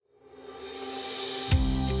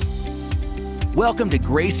Welcome to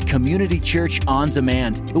Grace Community Church On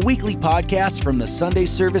Demand, the weekly podcast from the Sunday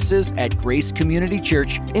services at Grace Community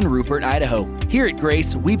Church in Rupert, Idaho. Here at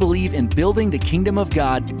Grace, we believe in building the kingdom of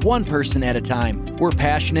God one person at a time. We're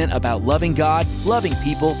passionate about loving God, loving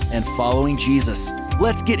people, and following Jesus.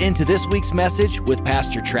 Let's get into this week's message with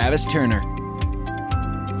Pastor Travis Turner.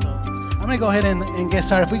 So I'm going to go ahead and get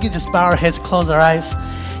started. If we could just bow our heads, close our eyes.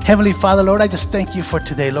 Heavenly Father, Lord, I just thank you for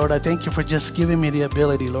today, Lord. I thank you for just giving me the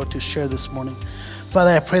ability, Lord, to share this morning. Father,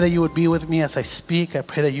 I pray that you would be with me as I speak. I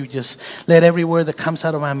pray that you just let every word that comes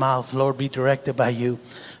out of my mouth, Lord, be directed by you.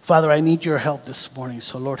 Father, I need your help this morning.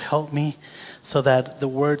 So, Lord, help me so that the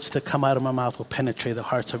words that come out of my mouth will penetrate the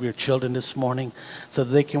hearts of your children this morning so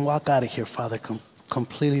that they can walk out of here, Father,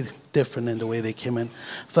 completely different than the way they came in.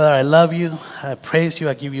 Father, I love you. I praise you.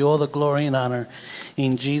 I give you all the glory and honor.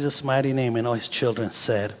 In Jesus' mighty name, and all his children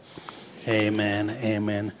said, amen,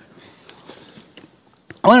 amen.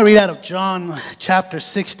 I want to read out of John chapter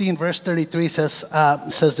 16, verse 33 says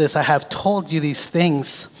this, I have told you these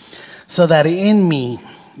things so that in me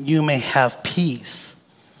you may have peace.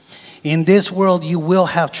 In this world you will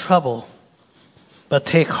have trouble, but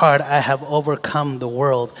take heart, I have overcome the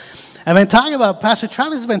world. I've been talking about, Pastor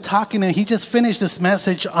Travis has been talking, and he just finished this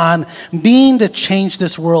message on being the change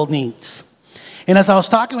this world needs. And as I was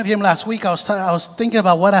talking with him last week, I was thinking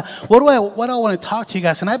about what I want to talk to you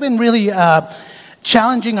guys. And I've been really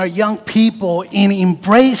challenging our young people in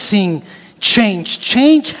embracing change.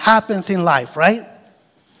 Change happens in life, right?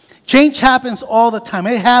 Change happens all the time.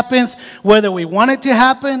 It happens whether we want it to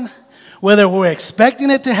happen, whether we're expecting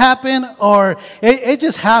it to happen, or it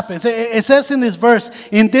just happens. It says in this verse,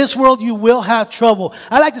 in this world you will have trouble.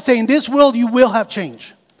 I like to say, in this world you will have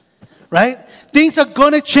change, right? Things are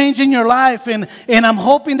going to change in your life, and I'm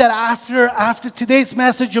hoping that after today's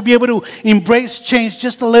message, you'll be able to embrace change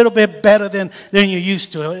just a little bit better than you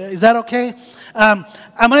used to. Is that okay? I'm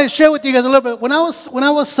going to share with you guys a little bit. When I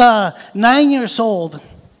was 9 years old,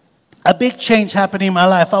 a big change happened in my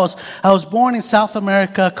life. I was born in South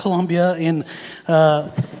America, Colombia.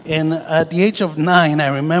 At the age of 9, I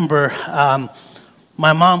remember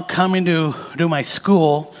my mom coming to my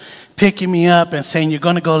school, picking me up and saying, "You're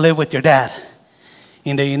going to go live with your dad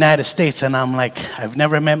in the United States." And I'm like, I've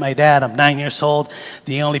never met my dad. I'm 9 years old.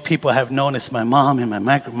 The only people I have known is my mom and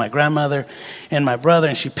my grandmother and my brother.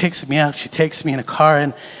 And she picks me up. She takes me in a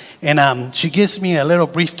car, and she gives me a little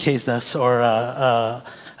briefcase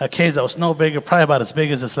a case that was no bigger, probably about as big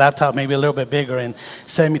as this laptop, maybe a little bit bigger, and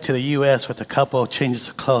sent me to the U.S. with a couple of changes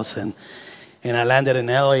of clothes. And I landed in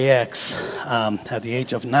LAX at the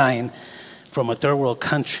age of 9. From a third world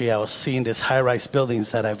country, I was seeing these high-rise buildings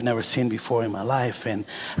that I've never seen before in my life, and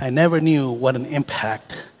I never knew what an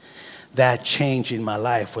impact that change in my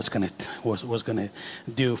life was gonna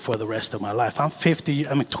do for the rest of my life. I'm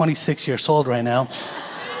 26 years old right now.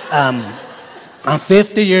 I'm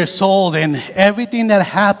 50 years old, and everything that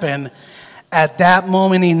happened at that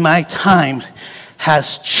moment in my time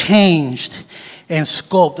has changed and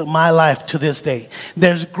sculpted my life to this day.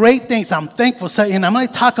 There's great things I'm thankful for, and I'm going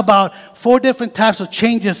to talk about 4 different types of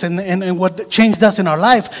changes and what change does in our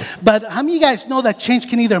life. But how many of you guys know that change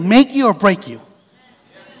can either make you or break you?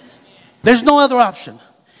 There's no other option.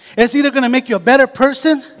 It's either going to make you a better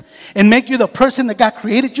person and make you the person that God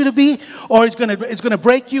created you to be, or it's going to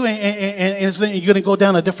break you and you're going to go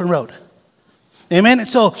down a different road. Amen. And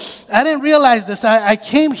so I didn't realize this. I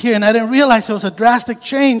came here and I didn't realize it was a drastic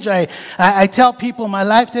change. I tell people my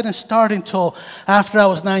life didn't start until after I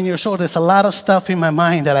was 9 years old. There's a lot of stuff in my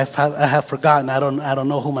mind that I have forgotten. I don't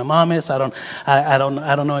know who my mom is. I don't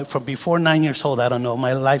know it from before 9 years old. I don't know.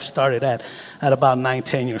 My life started at about 9,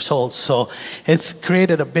 10 years old. So it's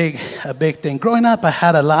created a big thing. Growing up, I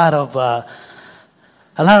had a lot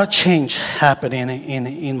of change happening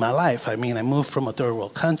in my life. I mean, I moved from a third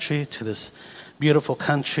world country to this beautiful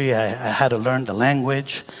country. I had to learn the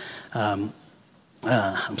language. I'm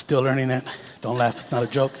still learning it. Don't laugh, it's not a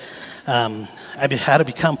joke. I had to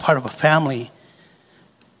become part of a family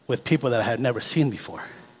with people that I had never seen before.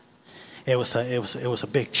 It was a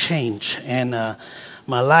big change, and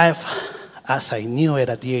my life, as I knew it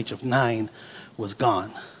at the age of 9, was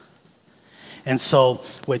gone. And so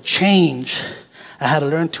with change, I had to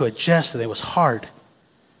learn to adjust, and it was hard.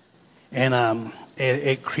 And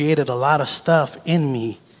it created a lot of stuff in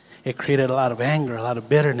me. It created a lot of anger, a lot of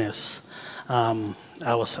bitterness. I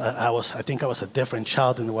think I was a different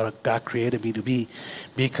child than what God created me to be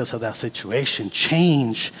because of that situation.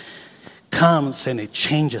 Change comes and it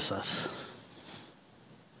changes us.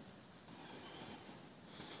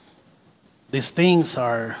 These things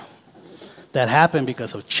that happen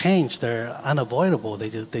because of change. They're unavoidable.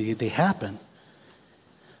 They happen.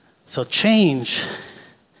 So change,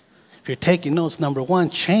 if you're taking notes, number one,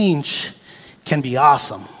 change can be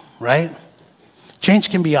awesome, right? Change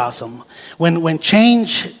can be awesome. When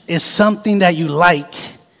change is something that you like,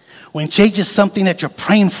 when change is something that you're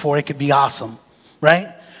praying for, it could be awesome,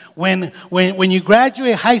 right? When you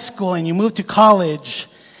graduate high school and you move to college,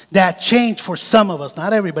 that change for some of us,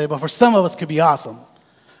 not everybody, but for some of us could be awesome,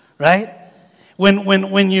 right?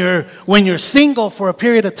 When you're single for a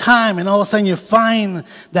period of time and all of a sudden you find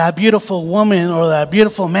that beautiful woman or that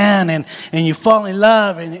beautiful man and you fall in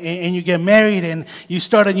love and you get married and you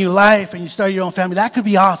start a new life and you start your own family, that could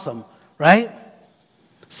be awesome, right?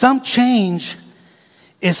 Some change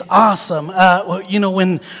is awesome.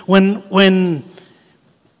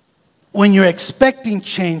 When you're expecting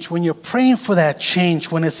change, when you're praying for that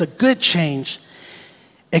change, when it's a good change,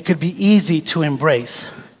 it could be easy to embrace,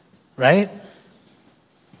 right?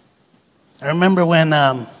 I remember when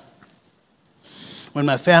my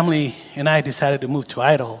family and I decided to move to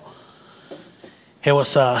Idaho. It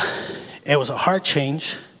was a hard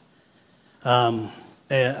change, but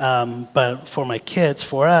for my kids,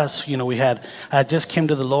 for us, I just came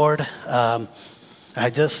to the Lord. The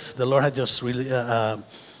Lord had just really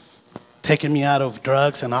taken me out of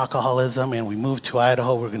drugs and alcoholism, and we moved to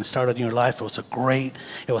Idaho. We're going to start a new life. It was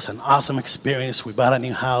an awesome experience. We bought a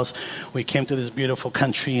new house. We came to this beautiful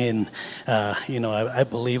country, and I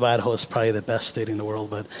believe Idaho is probably the best state in the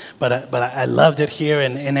world. But I loved it here,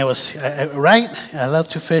 and it was right. I love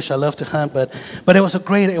to fish. I love to hunt. But it was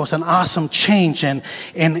an awesome change, and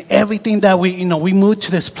everything that we moved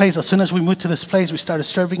to this place. As soon as we moved to this place, we started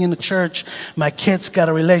serving in the church. My kids got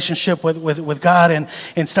a relationship with God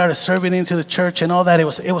and started serving into the church and all that. It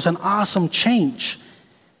was an awesome change.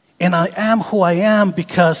 And I am who I am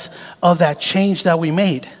because of that change that we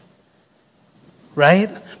made. Right?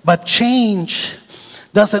 But change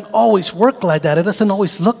doesn't always work like that. It doesn't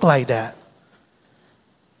always look like that.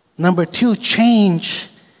 Number two, change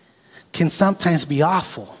can sometimes be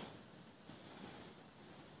awful.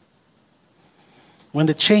 When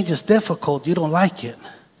the change is difficult, you don't like it.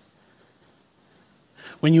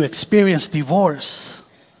 When you experience divorce,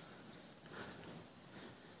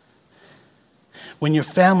 when your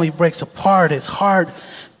family breaks apart, it's hard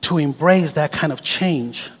to embrace that kind of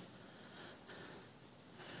change.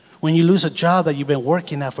 When you lose a job that you've been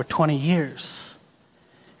working at for 20 years,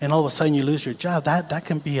 and all of a sudden you lose your job, that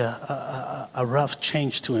can be a rough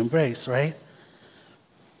change to embrace, right?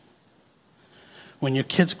 When your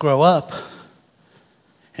kids grow up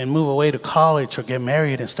and move away to college or get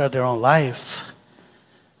married and start their own life,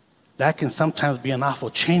 that can sometimes be an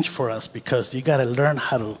awful change for us because you got to learn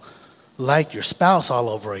how to like your spouse all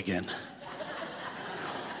over again.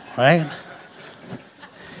 Right?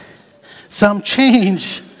 Some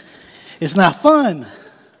change is not fun.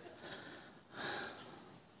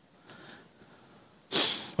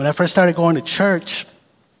 When I first started going to church,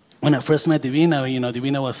 when I first met Divina,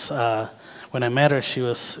 Divina was, when I met her,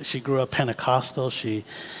 she grew up Pentecostal. I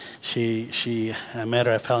met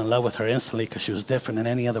her, I fell in love with her instantly because she was different than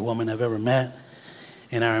any other woman I've ever met.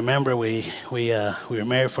 And I remember we were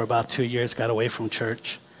married for about 2 years, got away from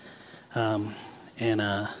church. I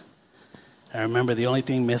remember the only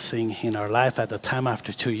thing missing in our life at the time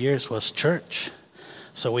after 2 years was church.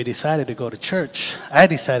 So we decided to go to church. I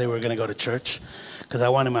decided we were going to go to church because I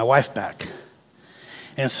wanted my wife back.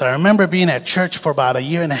 And so I remember being at church for about a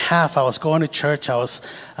year and a half. I was going to church. I was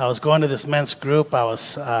going to this men's group. I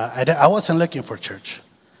wasn't looking for church.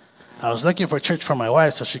 I was looking for church for my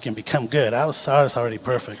wife so she can become good. I was already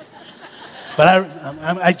perfect. But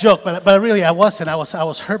I joke, but really I wasn't. I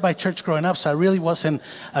was hurt by church growing up, so I really wasn't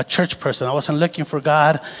a church person. I wasn't looking for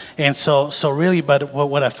God. And so really, but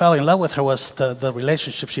what I fell in love with her was the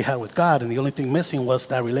relationship she had with God. And the only thing missing was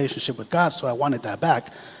that relationship with God, so I wanted that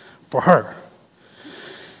back for her.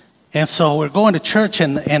 And so we're going to church,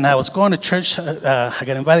 and I was going to church. I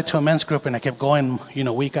got invited to a men's group, and I kept going,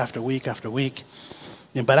 week after week after week.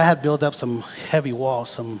 But I had built up some heavy walls,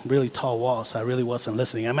 some really tall walls. I really wasn't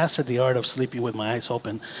listening. I mastered the art of sleeping with my eyes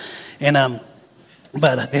open. And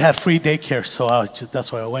but they had free daycare, so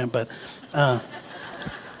that's why I went. But I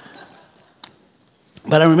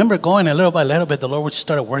remember going little by little bit, the Lord would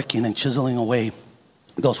started working and chiseling away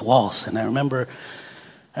those walls. And I remember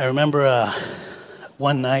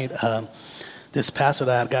one night, this pastor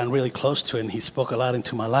that I had gotten really close to, and he spoke a lot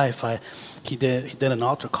into my life. He did an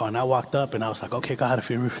altar call, and I walked up, and I was like, "Okay, God, if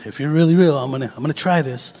you're really real, I'm gonna try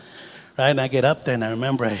this." Right? And I get up there, and I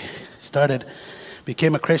remember I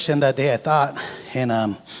became a Christian that day, I thought,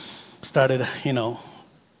 and started,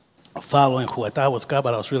 following who I thought was God,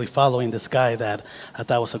 but I was really following this guy that I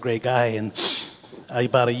thought was a great guy. And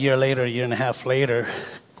about a year and a half later,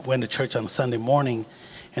 went to church on Sunday morning,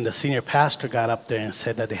 and the senior pastor got up there and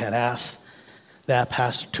said that they had asked that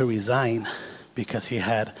pastor to resign because he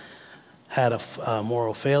had a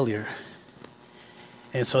moral failure.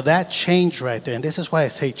 And so that change right there, and this is why I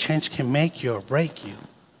say change can make you or break you.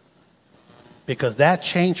 Because that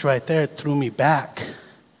change right there threw me back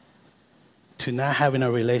to not having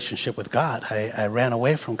a relationship with God. I ran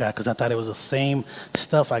away from God because I thought it was the same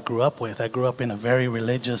stuff I grew up with. I grew up in a very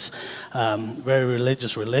religious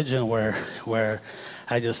religion where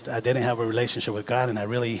I didn't have a relationship with God, and I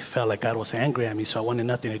really felt like God was angry at me, so I wanted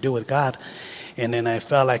nothing to do with God. And then I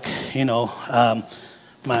felt like,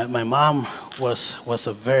 my mom was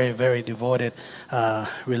a very, very devoted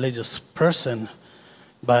religious person,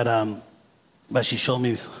 but she showed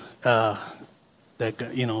me the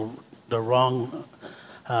wrong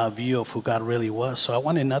view of who God really was. So I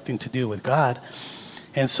wanted nothing to do with God.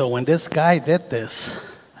 And so when this guy did this,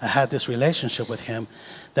 I had this relationship with him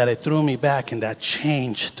that it threw me back, and that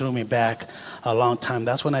change threw me back a long time.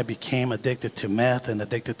 That's when I became addicted to meth and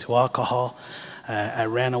addicted to alcohol. I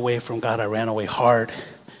ran away from God. I ran away hard.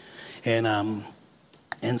 And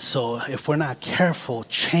so if we're not careful,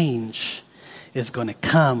 change is going to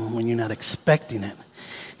come when you're not expecting it.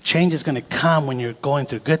 Change is going to come when you're going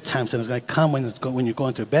through good times, and it's going to come when you're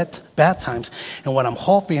going through bad times. And what I'm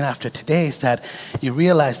hoping after today is that you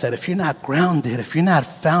realize that if you're not grounded, if you're not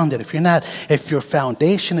founded, if your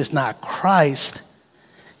foundation is not Christ,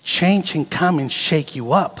 change can come and shake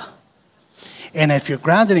you up. And if you're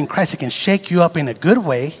grounded in Christ, it can shake you up in a good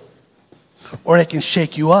way, or it can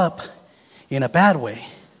shake you up in a bad way.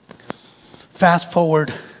 Fast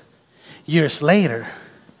forward years later,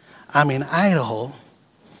 I'm in Idaho,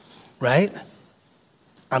 right?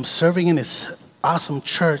 I'm serving in this awesome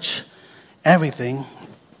church, everything.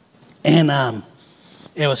 And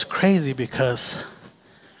it was crazy because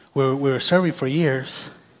we were serving for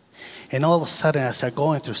years, and all of a sudden I started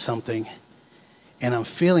going through something, and I'm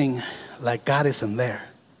feeling like God isn't there.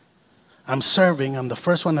 I'm serving. I'm the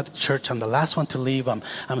first one at the church. I'm the last one to leave. I'm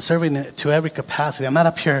serving to every capacity. I'm not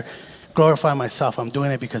up here glorifying myself. I'm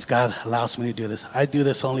doing it because God allows me to do this. I do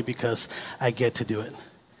this only because I get to do it.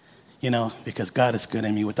 Because God is good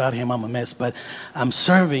in me. Without him, I'm a mess. But I'm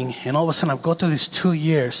serving, and all of a sudden I go through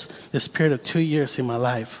this period of 2 years in my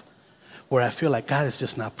life where I feel like God is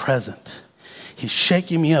just not present. He's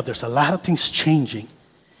shaking me up. There's a lot of things changing,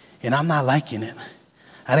 and I'm not liking it.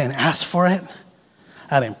 I didn't ask for it.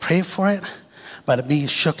 I didn't pray for it, but I'm being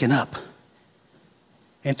shooken up.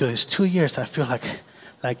 And through these 2 years, I feel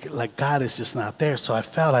like God is just not there. So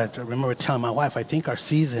I remember telling my wife, I think our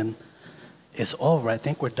season is over. I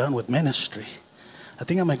think we're done with ministry. I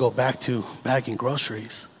think I'm going to go back to bagging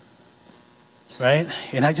groceries, right?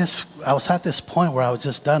 And I was at this point where I was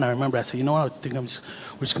just done. I remember I said, you know what, we're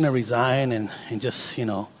just going to resign and just,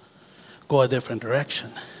 go a different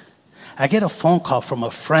direction. I get a phone call from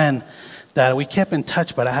a friend that we kept in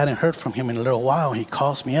touch, but I hadn't heard from him in a little while. He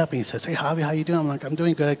calls me up and he says, hey, Javi, how you doing? I'm like, I'm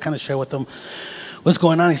doing good. I kind of share with him what's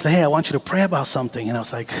going on. He said, hey, I want you to pray about something. And I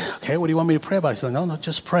was like, okay, what do you want me to pray about? He said, no,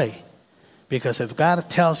 just pray. Because if God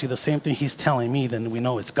tells you the same thing he's telling me, then we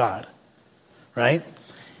know it's God, right?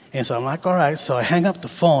 And so I'm like, all right. So I hang up the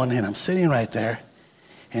phone, and I'm sitting right there,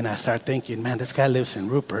 and I start thinking, man, this guy lives in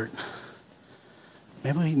Rupert.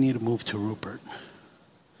 Maybe we need to move to Rupert.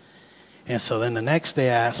 And so then the next day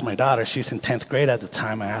I asked my daughter, she's in 10th grade at the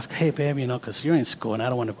time, I asked her, hey, babe, because you're in school, and I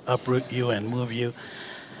don't want to uproot you and move you.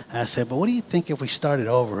 I said, but what do you think if we started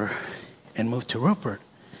over and moved to Rupert?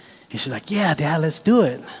 And she's like, yeah, Dad, let's do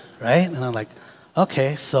it. Right? And I'm like,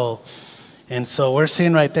 okay. So we're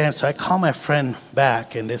sitting right there. And so I call my friend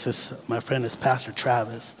back, and my friend is Pastor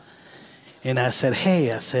Travis. And I said,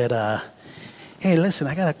 hey, listen,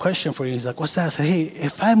 I got a question for you. He's like, what's that? I said, hey,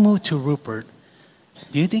 if I move to Rupert,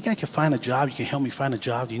 do you think I can find a job? You can help me find a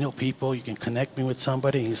job? Do you know people? You can connect me with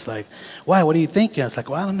somebody? And he's like, why? What are you thinking? I was like,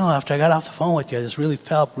 well, I don't know. After I got off the phone with you, I just really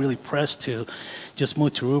felt really pressed to just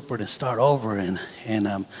move to Rupert and start over. And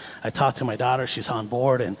I talked to my daughter. She's on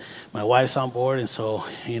board, and my wife's on board. And so,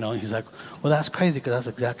 he's like, well, that's crazy because that's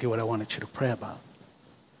exactly what I wanted you to pray about.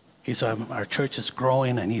 He said, our church is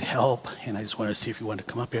growing. I need help. And I just wanted to see if you wanted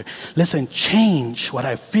to come up here. Listen, change. What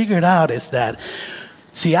I figured out is that,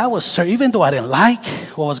 see, I was serving, even though I didn't like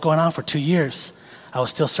what was going on for 2 years, I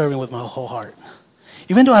was still serving with my whole heart.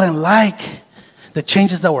 Even though I didn't like the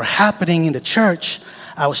changes that were happening in the church,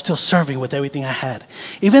 I was still serving with everything I had.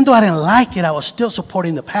 Even though I didn't like it, I was still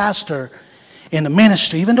supporting the pastor in the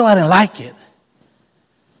ministry, even though I didn't like it.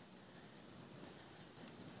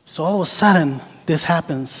 So all of a sudden, this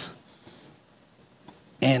happens,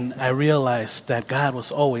 and I realized that God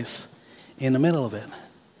was always in the middle of it.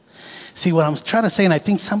 See, what I'm trying to say, and I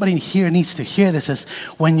think somebody here needs to hear this, is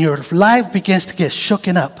when your life begins to get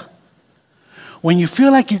shooken up, when you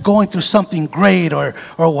feel like you're going through something great or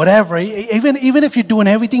whatever, even if you're doing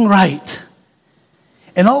everything right,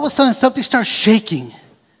 and all of a sudden something starts shaking,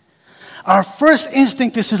 our first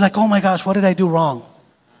instinct is just like, oh my gosh, what did I do wrong?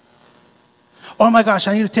 Oh my gosh,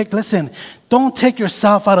 I need to listen, don't take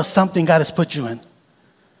yourself out of something God has put you in.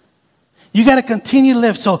 You got to continue to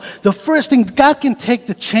live. So the first thing, God can take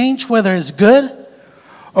the change, whether it's good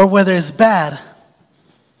or whether it's bad,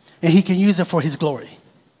 and He can use it for His glory.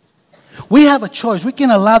 We have a choice. We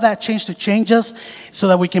can allow that change to change us so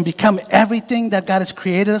that we can become everything that God has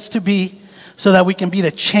created us to be, so that we can be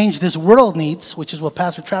the change this world needs, which is what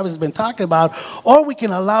Pastor Travis has been talking about, or we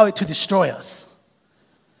can allow it to destroy us.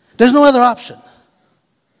 There's no other option.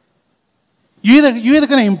 You're either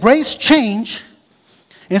going to embrace change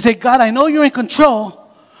and say, God, I know you're in control,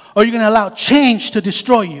 or you're going to allow change to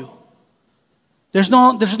destroy you. There's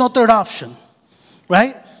no third option,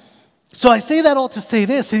 right? So I say that all to say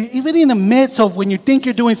this, even in the midst of when you think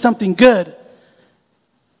you're doing something good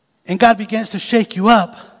and God begins to shake you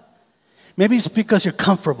up, maybe it's because you're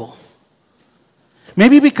comfortable.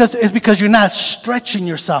 Maybe it's because you're not stretching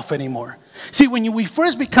yourself anymore. See, when we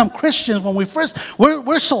first become Christians,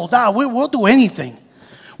 we're sold out. We'll do anything.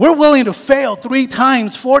 We're willing to fail 3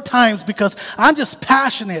 times, 4 times because I'm just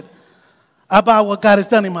passionate about what God has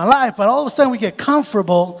done in my life. But all of a sudden we get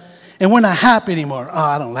comfortable and we're not happy anymore. Oh,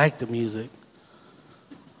 I don't like the music.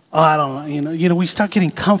 Oh, I don't, we start getting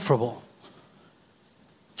comfortable.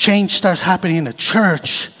 Change starts happening in the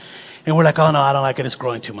church and we're like, oh no, I don't like it. It's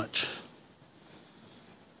growing too much.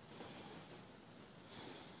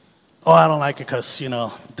 Oh, I don't like it because,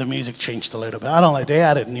 the music changed a little bit. I don't like, they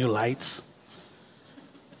added new lights.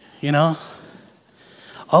 All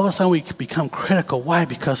of a sudden we become critical. Why?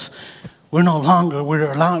 Because we're no longer,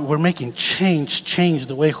 we're making change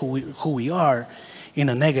the way who we are in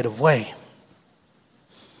a negative way.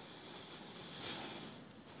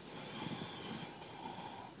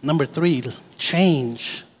 Number 3,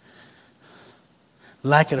 change,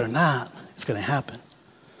 like it or not, it's going to happen.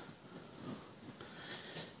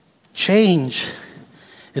 Change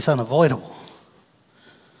is unavoidable.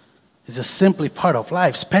 It's just simply part of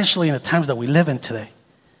life, especially in the times that we live in today.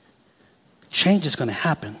 Change is going to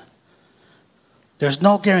happen. There's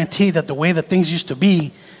no guarantee that the way that things used to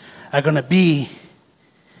be are going to be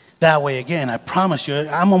that way again. I promise you.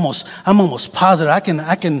 I'm almost positive. I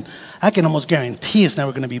can almost guarantee it's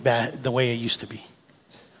never going to be bad the way it used to be.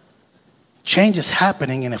 Change is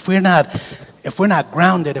happening, and if we're not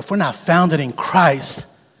grounded, if we're not founded in Christ,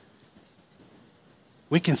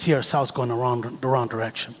 we can see ourselves going the wrong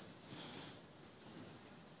direction.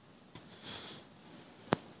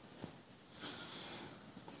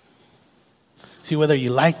 See, whether you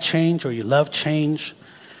like change or you love change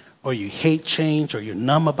or you hate change or you're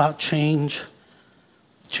numb about change,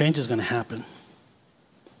 change is going to happen.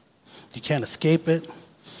 You can't escape it.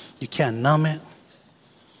 You can't numb it.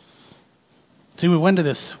 See, we went to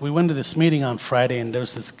this meeting on Friday, and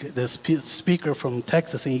there's this speaker from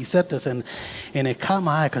Texas, and he said this, and it caught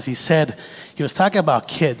my eye because he was talking about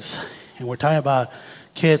kids, and we're talking about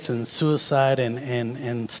kids and suicide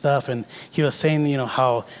and stuff, and he was saying,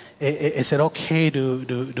 how is it okay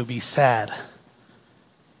to be sad?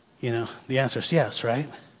 The answer is yes, right?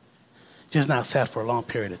 Just not sad for a long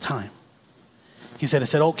period of time. He said,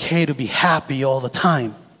 is it okay to be happy all the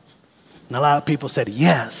time? And a lot of people said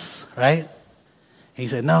yes, right? He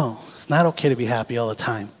said, no, it's not okay to be happy all the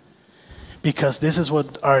time. Because this is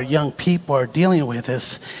what our young people are dealing with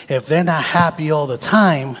is if they're not happy all the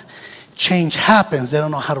time, change happens. They don't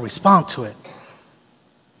know how to respond to it.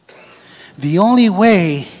 The only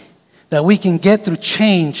way that we can get through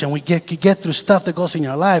change and we get through stuff that goes in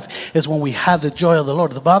your life is when we have the joy of the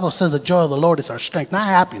Lord. The Bible says the joy of the Lord is our strength, not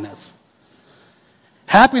happiness.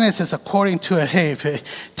 Happiness is according to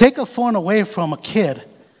take a phone away from a kid,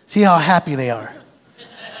 see how happy they are.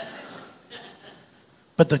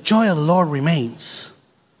 But the joy of the Lord remains.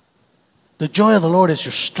 The joy of the Lord is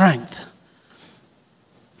your strength.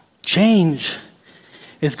 Change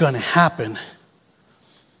is going to happen.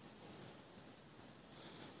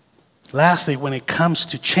 Lastly, when it comes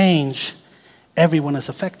to change, everyone is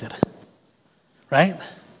affected. Right?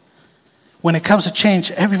 When it comes to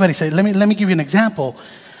change, everybody says, let me give you an example.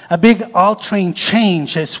 A big altering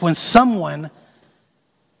change is when someone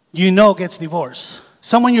gets divorced.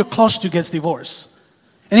 Someone you're close to gets divorced.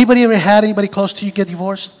 Anybody ever had anybody close to you get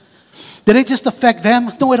divorced? Did it just affect them?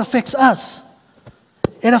 No, it affects us.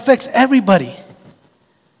 It affects everybody.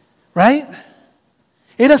 Right?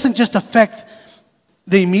 It doesn't just affect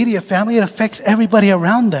the immediate family, it affects everybody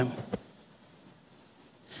around them.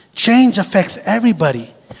 Change affects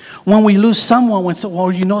everybody. When we lose someone,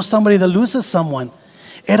 or you know somebody that loses someone,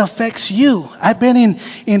 it affects you. I've been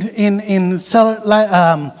in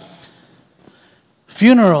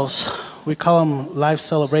funerals. We call them life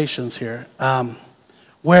celebrations here,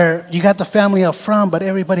 where you got the family up front, but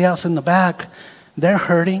everybody else in the back, they're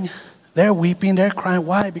hurting, they're weeping, they're crying.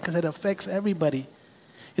 Why? Because it affects everybody.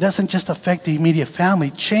 It doesn't just affect the immediate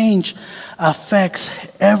family. Change affects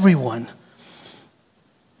everyone.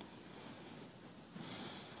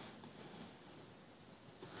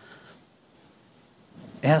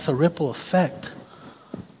 It has a ripple effect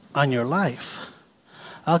on your life.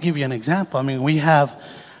 I'll give you an example. I mean, we've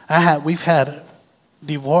had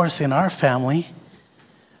divorce in our family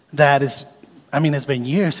that is, I mean, it's been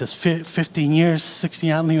years. It's 15 years,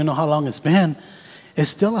 16, I don't even know how long it's been.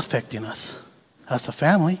 It's still affecting us as a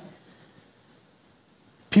family.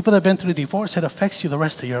 People that have been through divorce, it affects you the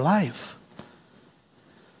rest of your life.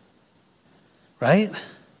 Right?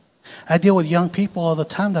 I deal with young people all the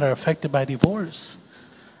time that are affected by divorce.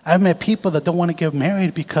 I've met people that don't want to get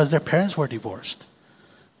married because their parents were divorced.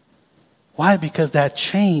 Why? Because that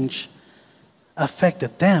change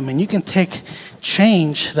affected them. And you can take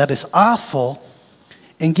change that is awful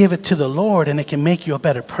and give it to the Lord, and it can make you a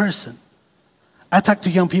better person. I talk to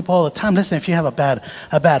young people all the time. Listen, if you have a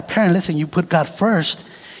bad parent, listen, you put God first,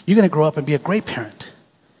 you're going to grow up and be a great parent.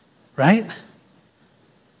 Right?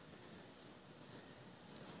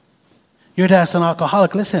 Your dad's an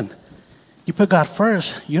alcoholic. Listen, you put God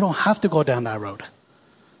first, you don't have to go down that road.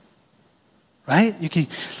 Right? You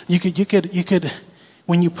could,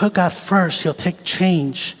 when you put God first, He'll take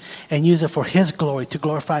change and use it for His glory, to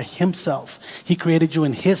glorify Himself. He created you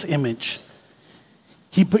in His image.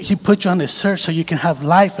 He put you on this earth so you can have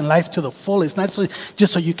life, and life to the full. It's not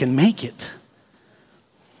just so you can make it.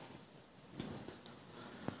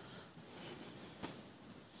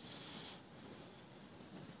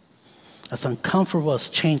 As uncomfortable as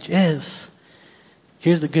change is,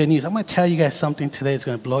 here's the good news. I'm going to tell you guys something today that's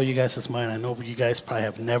going to blow you guys' mind. I know you guys probably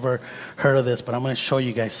have never heard of this, but I'm going to show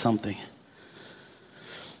you guys something.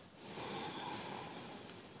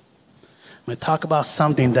 I'm going to talk about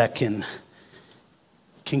something that can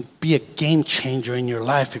be a game changer in your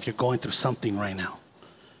life if you're going through something right now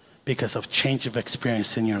because of change of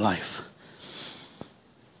experience in your life.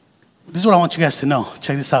 This is what I want you guys to know.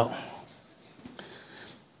 Check this out.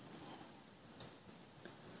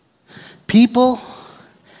 People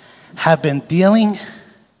have been dealing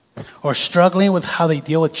or struggling with how they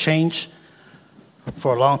deal with change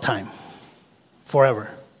for a long time, forever.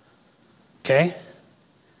 Okay?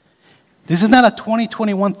 This is not a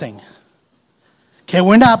 2021 thing. Okay,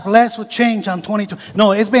 we're not blessed with change on 2020.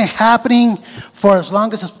 No, it's been happening for as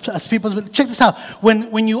long as people. Check this out.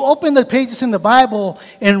 When you open the pages in the Bible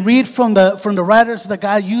and read from the writers that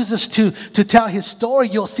God uses to tell His story,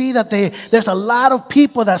 you'll see that there's a lot of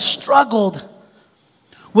people that struggled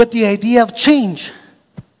with the idea of change,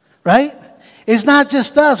 right? It's not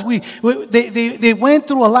just us. They went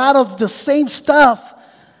through a lot of the same stuff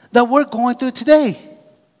that we're going through today.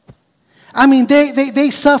 I mean, they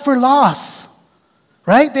suffer loss.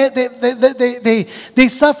 Right? They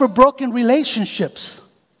suffer broken relationships.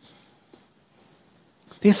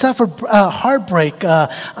 They suffer heartbreak,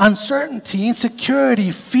 uncertainty, insecurity,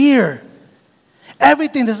 fear.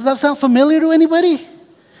 Everything. Does that sound familiar to anybody?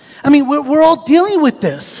 I mean, we're all dealing with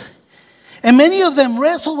this. And many of them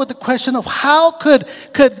wrestle with the question of how could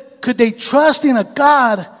they trust in a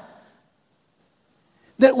God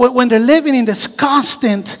that when they're living in this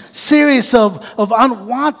constant series of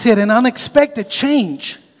unwanted and unexpected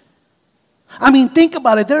change. I mean, think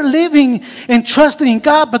about it. They're living and trusting in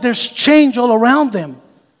God, but there's change all around them.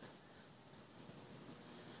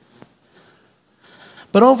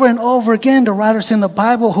 But over and over again, the writers in the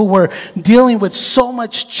Bible who were dealing with so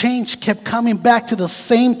much change kept coming back to the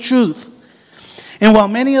same truth. And while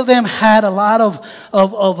many of them had a lot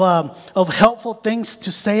of helpful things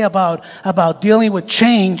to say about dealing with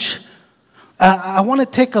change, I want to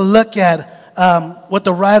take a look at what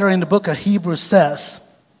the writer in the book of Hebrews says.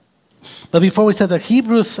 But before we say that,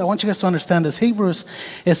 Hebrews, I want you guys to understand this. Hebrews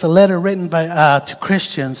is a letter written to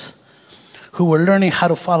Christians who were learning how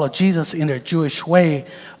to follow Jesus in their Jewish way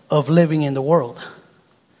of living in the world.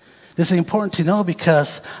 This is important to know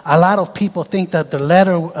because a lot of people think that the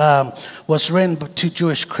letter was written to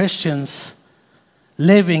Jewish Christians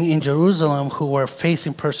living in Jerusalem who were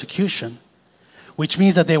facing persecution, which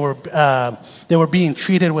means that they were being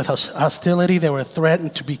treated with hostility. They were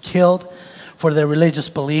threatened to be killed for their religious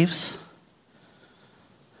beliefs.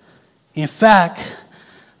 In fact,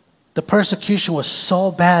 the persecution was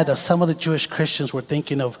so bad that some of the Jewish Christians were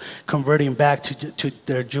thinking of converting back to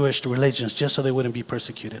their Jewish religions just so they wouldn't be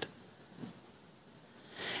persecuted.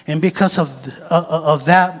 And because of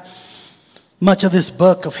that, much of this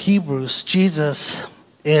book of Hebrews, Jesus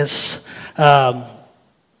is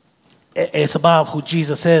it's about who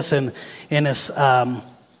Jesus is, and it's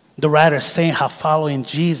the writer is saying how following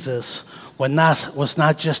Jesus was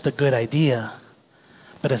not just a good idea,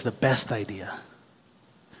 but it's the best idea.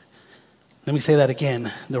 Let me say that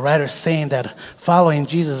again. The writer is saying that following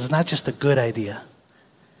Jesus is not just a good idea,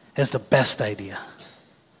 it's the best idea.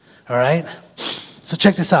 All right? So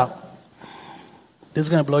check this out. This is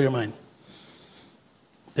going to blow your mind.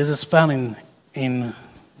 This is found in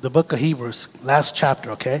the book of Hebrews, last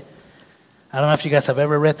chapter, okay? I don't know if you guys have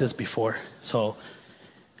ever read this before. So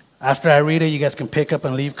after I read it, you guys can pick up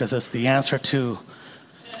and leave because it's the answer to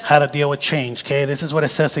how to deal with change, okay? This is what it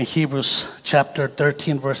says in Hebrews chapter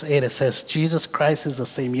 13, verse 8. It says, Jesus Christ is the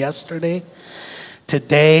same yesterday,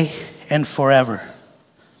 today, and forever.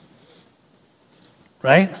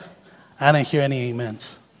 Right? I didn't hear any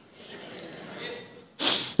amens.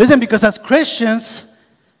 Listen, because as Christians,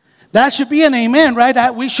 that should be an amen,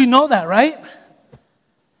 right? We should know that, right?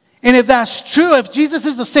 And if that's true, if Jesus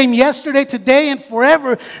is the same yesterday, today, and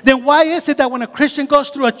forever, then why is it that when a Christian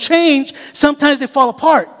goes through a change, sometimes they fall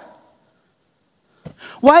apart?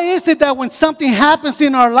 Why is it that when something happens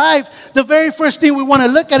in our life, the very first thing we want to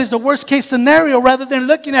look at is the worst case scenario rather than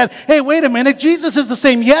looking at, hey, wait a minute, Jesus is the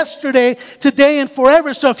same yesterday, today, and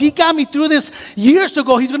forever. So if he got me through this years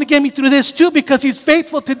ago, he's going to get me through this too because he's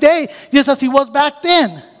faithful today just as he was back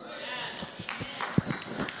then.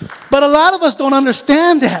 But a lot of us don't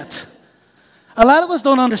understand that. A lot of us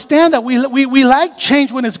don't understand that. We like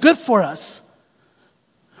change when it's good for us.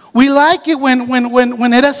 We like it when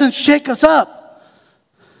it doesn't shake us up.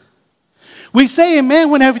 We say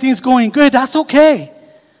amen when everything's going good. That's okay.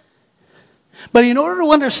 But in order to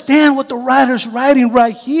understand what the writer's writing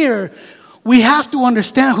right here, we have to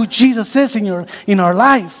understand who Jesus is in our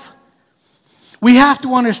life. We have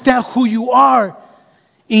to understand who you are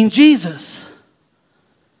in Jesus.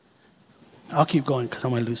 I'll keep going because I'm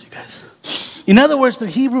going to lose you guys. In other words, the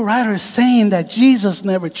Hebrew writer is saying that Jesus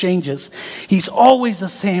never changes. He's always the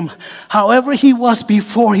same. However he was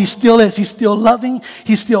before, he still is. He's still loving.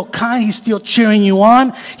 He's still kind. He's still cheering you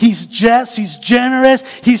on. He's just. He's generous.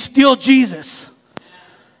 He's still Jesus.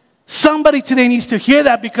 Somebody today needs to hear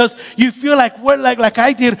that because you feel like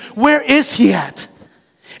I did. Where is he at?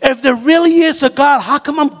 If there really is a God, how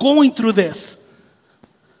come I'm going through this?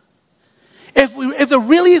 If there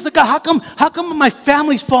really is a God, how come my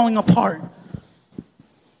family's falling apart?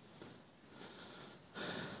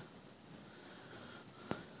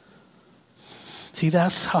 See,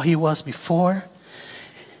 that's how he was before,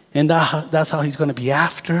 and that's how he's going to be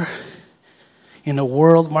after. In a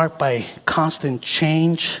world marked by constant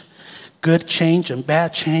change, good change and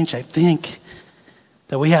bad change, I think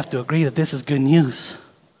that we have to agree that this is good news.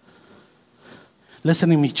 Listen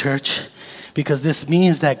to me, church, because this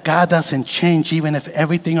means that God doesn't change even if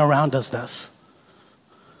everything around us does.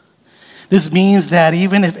 This means that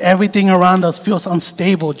even if everything around us feels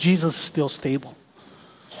unstable, Jesus is still stable.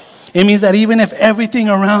 It means that even if everything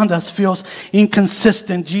around us feels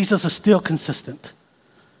inconsistent, Jesus is still consistent.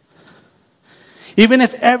 Even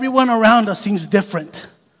if everyone around us seems different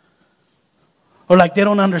or like they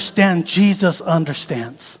don't understand, Jesus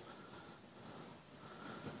understands.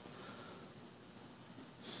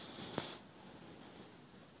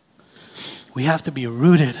 We have to be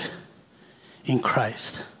rooted in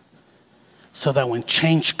Christ so that when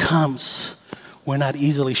change comes, we're not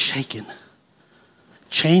easily shaken.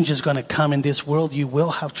 Change is going to come in this world. You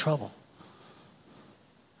will have trouble.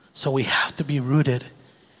 So we have to be rooted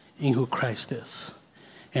in who Christ is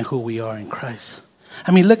and who we are in Christ.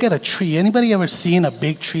 I mean, look at a tree. Anybody ever seen a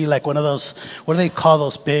big tree like one of those, what do they call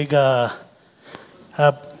those big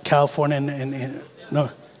California? No.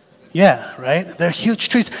 Yeah, right? They're huge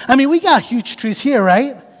trees. I mean, we got huge trees here,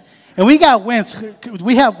 right? And we got winds.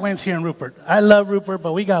 We have winds here in Rupert. I love Rupert,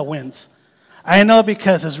 but we got winds. I know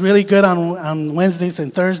because it's really good on Wednesdays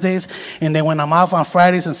and Thursdays, and then when I'm off on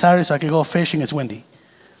Fridays and Saturdays so I can go fishing, it's windy.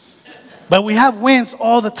 But we have winds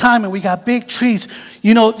all the time, and we got big trees.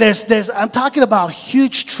 You know, I'm talking about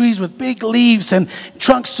huge trees with big leaves and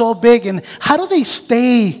trunks so big, and how do they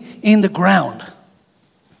stay in the ground?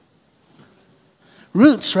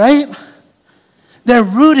 Roots, right? They're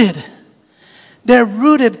rooted. They're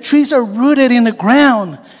rooted. Trees are rooted in the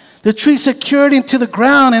ground. The tree secured into the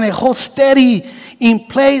ground and it holds steady in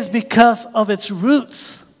place because of its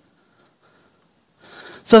roots.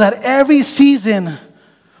 So that every season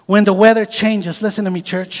when the weather changes. Listen to me,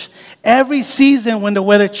 church. Every season when the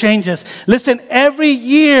weather changes. Listen, every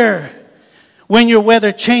year when your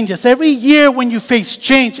weather changes. Every year when you face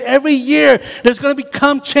change. Every year there's going to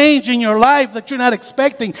become change in your life that you're not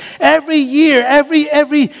expecting. Every year,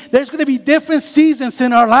 there's going to be different seasons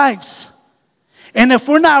in our lives. And if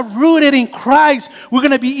we're not rooted in Christ, we're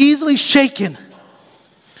going to be easily shaken.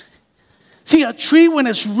 See, a tree when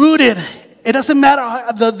it's rooted, it doesn't matter,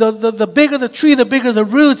 the bigger the tree, the bigger the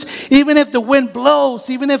roots. Even if the wind blows,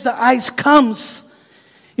 even if the ice comes,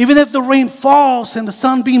 even if the rain falls and the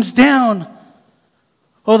sun beams down,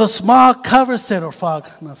 or the smog covers it, or fog,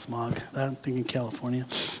 not smog, I'm thinking California.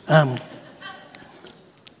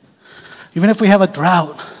 Even if we have a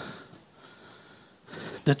drought,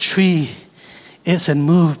 the tree isn't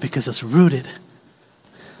moved because it's rooted.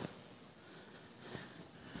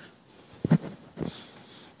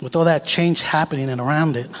 With all that change happening and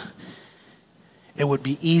around it, it would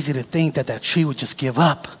be easy to think that that tree would just give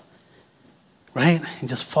up, right? And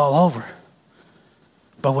just fall over.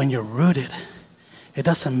 But when you're rooted, it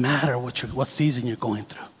doesn't matter what season you're going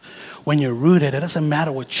through. When you're rooted, it doesn't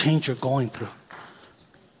matter what change you're going through.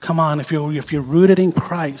 Come on, if you're rooted in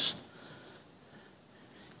Christ,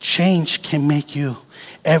 change can make you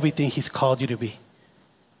everything He's called you to be.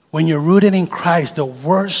 When you're rooted in Christ, the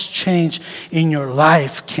worst change in your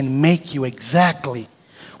life can make you exactly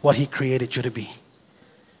what He created you to be.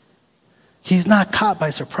 He's not caught by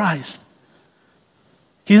surprise.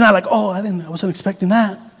 He's not like, oh, I wasn't expecting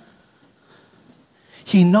that.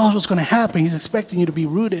 He knows what's going to happen. He's expecting you to be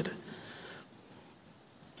rooted.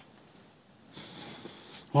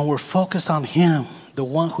 When we're focused on Him, the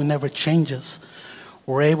one who never changes,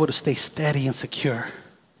 we're able to stay steady and secure.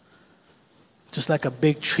 Just like a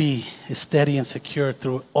big tree is steady and secure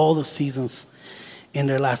through all the seasons in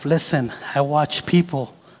their life. Listen, I watch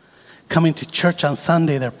people coming to church on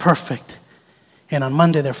Sunday, they're perfect. And on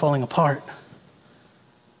Monday, they're falling apart.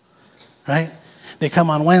 Right? They come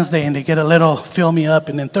on Wednesday and they get a little fill me up,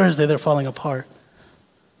 and then Thursday they're falling apart.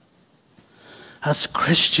 As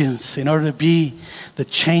Christians, in order to be the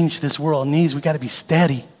change this world needs, we got to be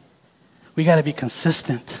steady. We got to be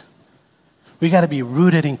consistent. We got to be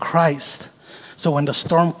rooted in Christ. So when the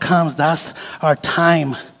storm comes, that's our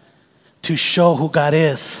time to show who God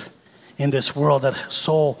is in this world that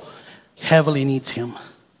so heavily needs Him.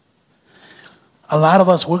 A lot of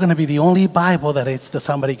us, we're going to be the only Bible that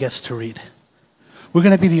somebody gets to read. We're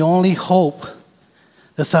going to be the only hope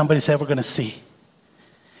that somebody's ever going to see.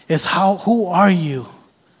 It's who are you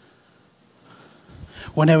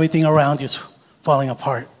when everything around you is falling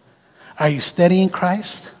apart? Are you steady in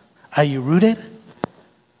Christ? Are you rooted?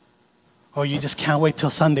 Or you just can't wait till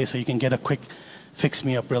Sunday so you can get a quick fix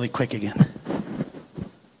me up really quick again?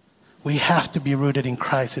 We have to be rooted in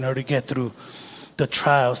Christ in order to get through the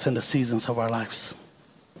trials and the seasons of our lives.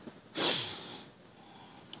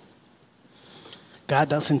 God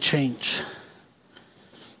doesn't change.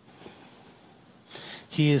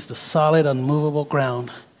 He is the solid, unmovable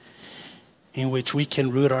ground in which we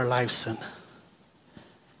can root our lives in.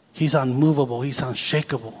 He's unmovable. He's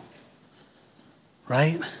unshakable.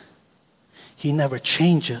 Right? He never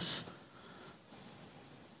changes.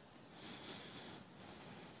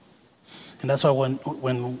 And that's why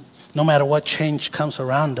when no matter what change comes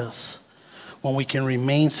around us, when we can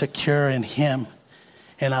remain secure in Him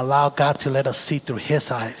and allow God to let us see through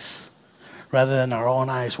His eyes rather than our own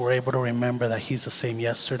eyes, we're able to remember that He's the same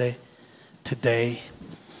yesterday, today,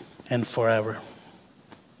 and forever.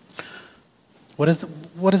 What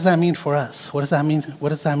does that mean for us? What does that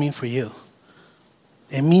mean for you?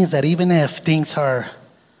 It means that even if things are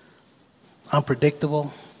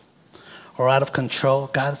unpredictable or out of control,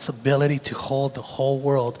 God's ability to hold the whole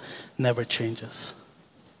world never changes.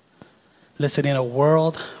 Listen, in a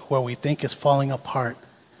world where we think is falling apart,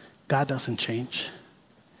 God doesn't change.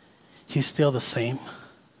 He's still the same.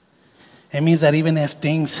 It means that even if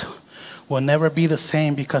things will never be the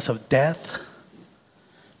same because of death,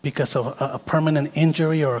 because of a permanent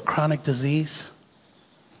injury or a chronic disease,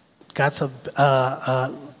 God's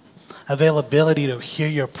availability to hear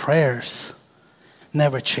your prayers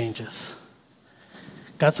never changes.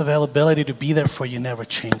 God's availability to be there for you never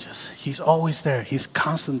changes. He's always there. He's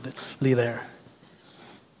constantly there.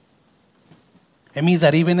 It means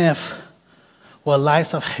that even if what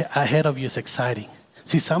lies ahead of you is exciting.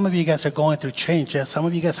 See, some of you guys are going through change. Yeah? Some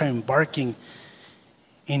of you guys are embarking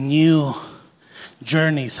in new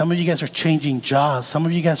journeys. Some of you guys are changing jobs. Some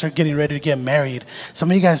of you guys are getting ready to get married.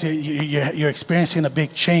 Some of you guys, you're experiencing a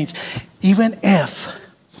big change. Even if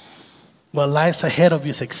what lies ahead of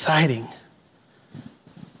you is exciting,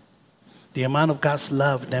 The amount of God's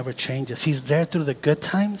love never changes. He's there through the good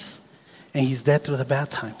times, and He's there through the bad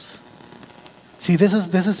times. See, this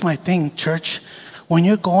is my thing, church.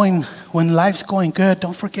 When life's going good,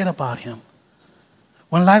 don't forget about Him.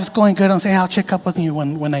 When life's going good, don't say, I'll check up with you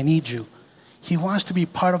when I need you. He wants to be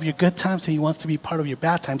part of your good times, and He wants to be part of your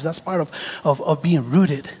bad times. That's part of being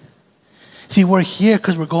rooted. See, we're here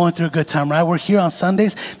because we're going through a good time, right? We're here on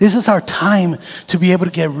Sundays. This is our time to be able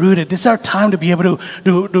to get rooted. This is our time to be able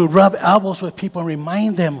to rub elbows with people and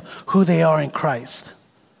remind them who they are in Christ.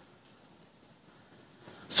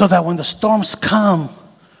 So that when the storms come,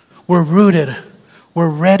 we're rooted. We're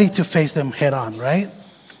ready to face them head on, right?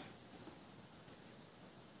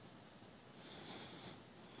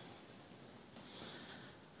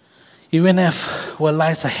 Even if what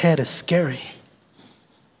lies ahead is scary,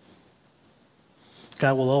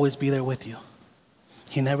 God will always be there with you.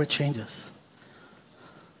 He never changes.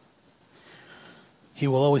 He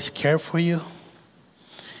will always care for you.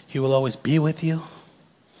 He will always be with you.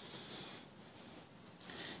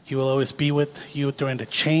 He will always be with you during the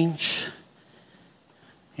change,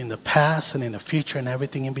 in the past and in the future and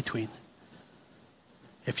everything in between,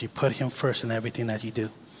 if you put Him first in everything that you do.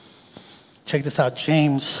 Check this out.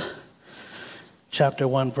 James chapter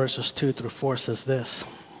 1 verses 2 through 4 says this.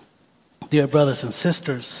 Dear brothers and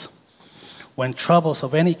sisters, when troubles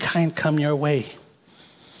of any kind come your way,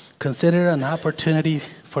 consider it an opportunity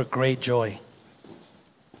for great joy.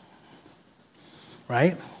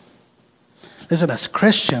 Right? Listen, as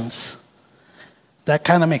Christians, that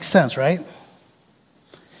kind of makes sense, right?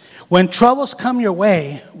 When troubles come your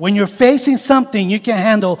way, when you're facing something you can't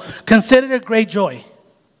handle, consider it great joy.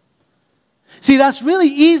 See, that's really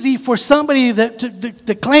easy for somebody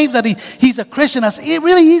that claims that he's a Christian. That's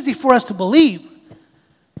really easy for us to believe.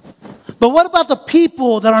 But what about the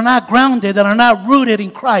people that are not grounded, that are not rooted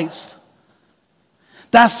in Christ?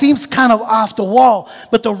 That seems kind of off the wall.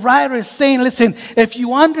 But the writer is saying, listen, if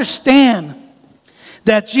you understand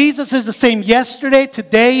that Jesus is the same yesterday,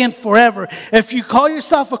 today, and forever, if you call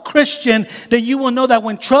yourself a Christian, then you will know that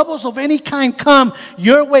when troubles of any kind come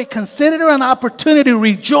your way, consider it an opportunity to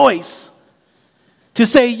rejoice. To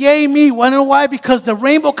say, yay me. Wanna know why? Because the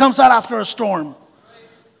rainbow comes out after a storm.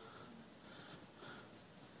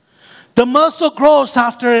 The muscle grows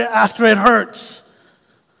after it hurts.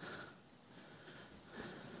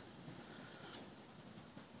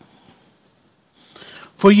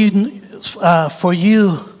 For you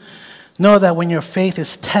know that when your faith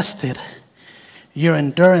is tested, your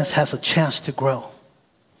endurance has a chance to grow.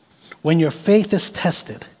 When your faith is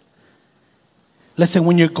tested, listen,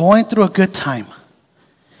 when you're going through a good time,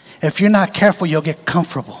 if you're not careful, you'll get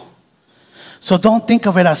comfortable. So don't think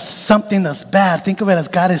of it as something that's bad. Think of it as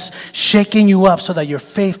God is shaking you up so that your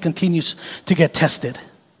faith continues to get tested.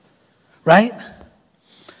 Right?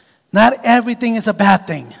 Not everything is a bad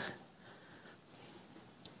thing.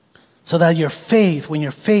 So that your faith, when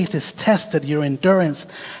your faith is tested, your endurance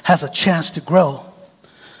has a chance to grow.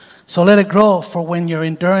 So let it grow, for when your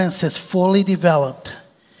endurance is fully developed,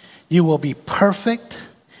 you will be perfect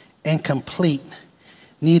and complete,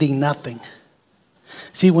 needing nothing.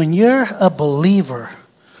 See, when you're a believer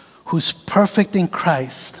who's perfect in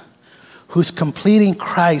Christ, who's complete in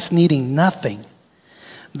Christ, needing nothing,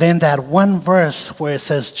 then that one verse where it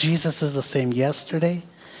says Jesus is the same yesterday,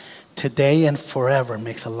 today, and forever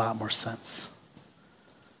makes a lot more sense.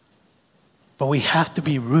 But we have to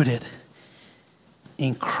be rooted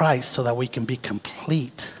in Christ so that we can be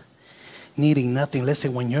complete, needing nothing.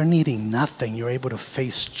 Listen, when you're needing nothing, you're able to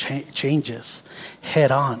face changes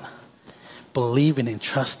head on, believing and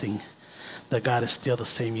trusting that God is still the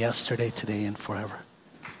same yesterday, today, and forever.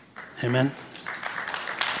 Amen.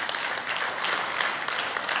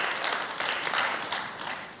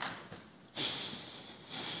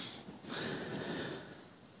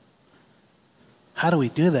 How do we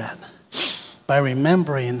do that? By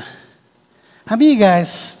remembering. How many of you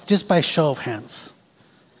guys, just by show of hands,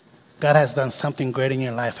 God has done something great in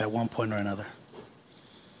your life at one point or another?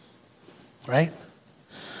 Right?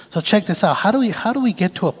 So check this out. How do we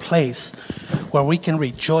get to a place where we can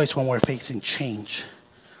rejoice when we're facing change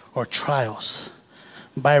or trials?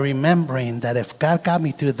 By remembering that if God got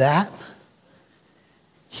me through that,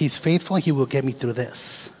 He's faithful, He will get me through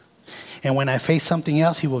this. And when I face something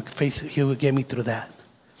else, He will get me through that.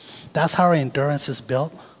 That's how our endurance is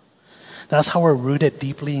built. That's how we're rooted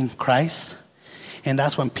deeply in Christ. And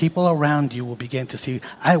that's when people around you will begin to see,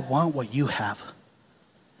 I want what you have.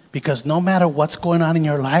 Because no matter what's going on in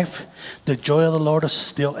your life, the joy of the Lord is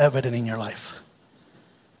still evident in your life.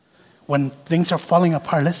 When things are falling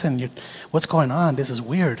apart, listen, what's going on? This is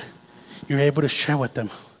weird. You're able to share with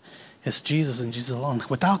them. It's Jesus and Jesus alone.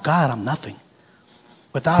 Without God, I'm nothing.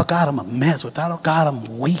 Without God, I'm a mess. Without God,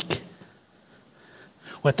 I'm weak.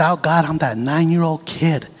 Without God, I'm that 9-year-old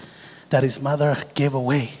kid that his mother gave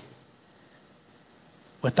away.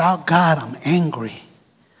 Without God, I'm angry.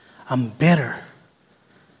 I'm bitter.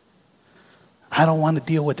 I don't want to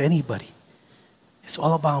deal with anybody. It's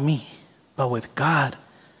all about me. But with God,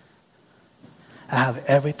 I have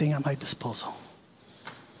everything at my disposal.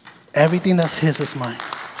 Everything that's His is mine.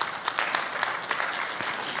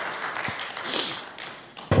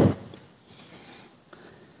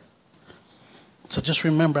 So just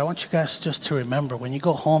remember, I want you guys just to remember, when you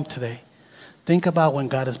go home today, think about when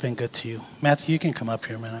God has been good to you. Matthew, you can come up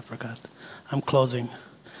here, man. I forgot. I'm closing.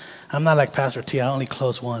 I'm not like Pastor T. I only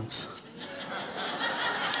close once.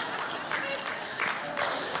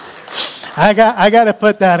 I got to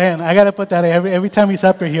put that in. I got to put that in. Every time he's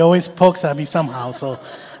up here, he always pokes at me somehow. So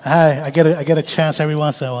I get a chance every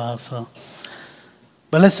once in a while. So,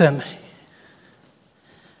 but listen,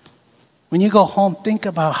 when you go home, think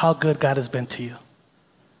about how good God has been to you.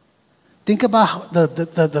 Think about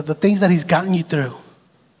the things that He's gotten you through.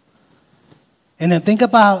 And then think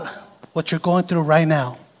about what you're going through right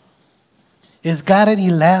now. Is God any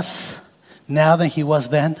less now than He was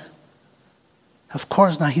then? Of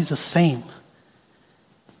course not. He's the same.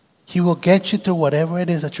 He will get you through whatever it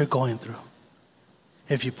is that you're going through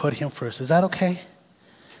if you put Him first. Is that okay?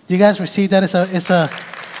 Do you guys receive that?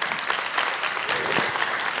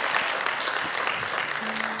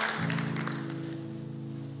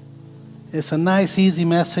 It's a nice, easy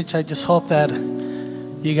message. I just hope that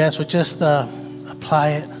you guys would just apply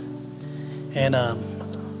it and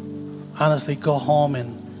honestly go home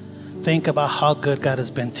and think about how good God has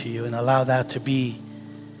been to you and allow that to be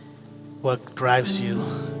what drives you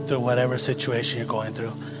through whatever situation you're going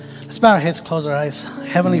through. Let's bow our heads, close our eyes.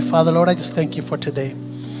 Heavenly Father, Lord, I just thank you for today.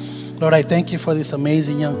 Lord, I thank you for these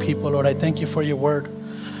amazing young people. Lord, I thank you for your word.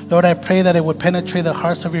 Lord, I pray that it would penetrate the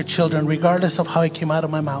hearts of your children regardless of how it came out of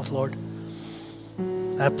my mouth, Lord.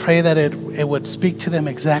 I pray that it would speak to them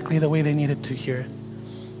exactly the way they needed to hear it.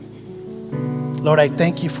 Lord, I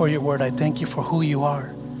thank you for your word. I thank you for who you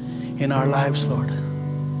are in our lives, Lord.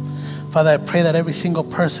 Father, I pray that every single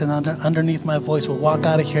person underneath my voice will walk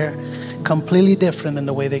out of here completely different than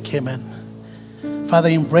the way they came in. Father,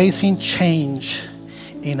 embracing change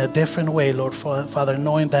in a different way, Lord Father,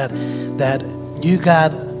 knowing that you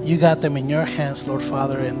got them in your hands, Lord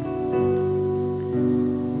Father, and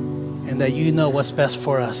that you know what's best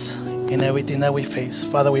for us in everything that we face.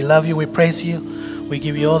 Father, we love you, we praise you, we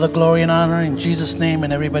give you all the glory and honor in Jesus' name,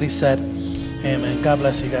 and everybody said, amen. God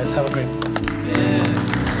bless you guys. Have a great one.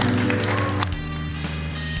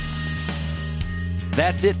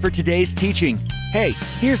 That's it for today's teaching. Hey,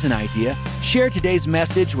 here's an idea. Share today's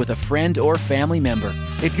message with a friend or family member.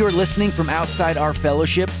 If you're listening from outside our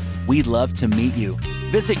fellowship, we'd love to meet you.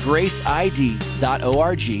 Visit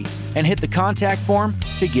graceid.org and hit the contact form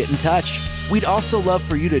to get in touch. We'd also love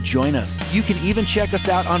for you to join us. You can even check us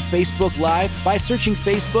out on Facebook Live by searching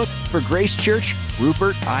Facebook for Grace Church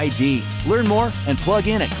Rupert ID. Learn more and plug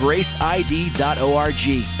in at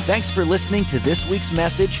graceid.org. Thanks for listening to this week's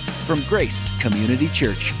message from Grace Community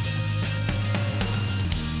Church.